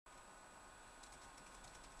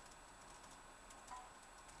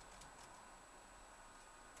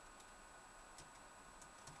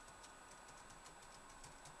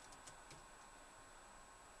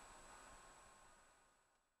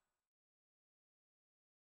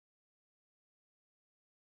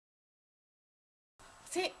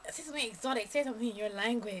Say something exotic. Say something in your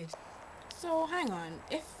language. So hang on.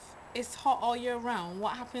 If it's hot all year round,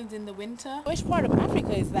 what happens in the winter? Which part of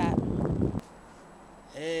Africa is that?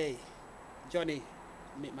 Hey, Johnny,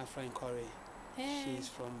 meet my friend Corey. Hey. She's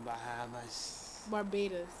from Bahamas.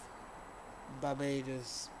 Barbados.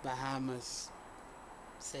 Barbados, Bahamas.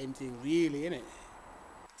 Same thing, really, innit?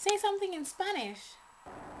 Say something in Spanish.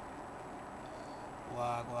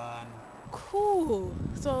 Wagwan. Cool.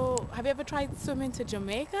 So, have you ever tried swimming to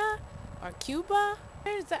Jamaica or Cuba?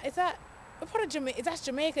 Where is that? Is that what part of Jamaica? That's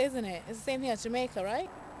Jamaica, isn't it? It's the same thing as Jamaica, right?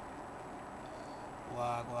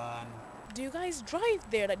 Wagwan. Do you guys drive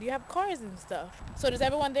there? Like, do you have cars and stuff? So, does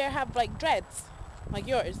everyone there have like dreads, like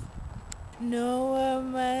yours? No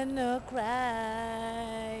woman, no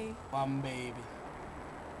cry. One baby.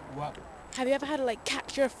 What? Have you ever had to like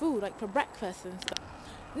catch your food like for breakfast and stuff?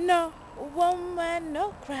 No woman,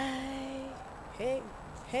 no cry. Hey,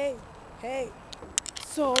 hey, hey.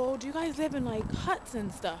 So, do you guys live in like huts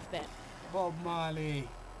and stuff then? Bob Marley.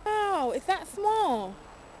 Wow, it's that small.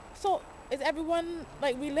 So, is everyone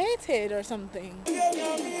like related or something?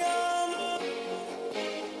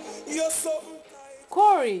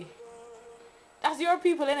 Corey, that's your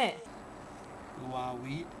people, innit? You want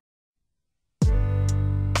weed?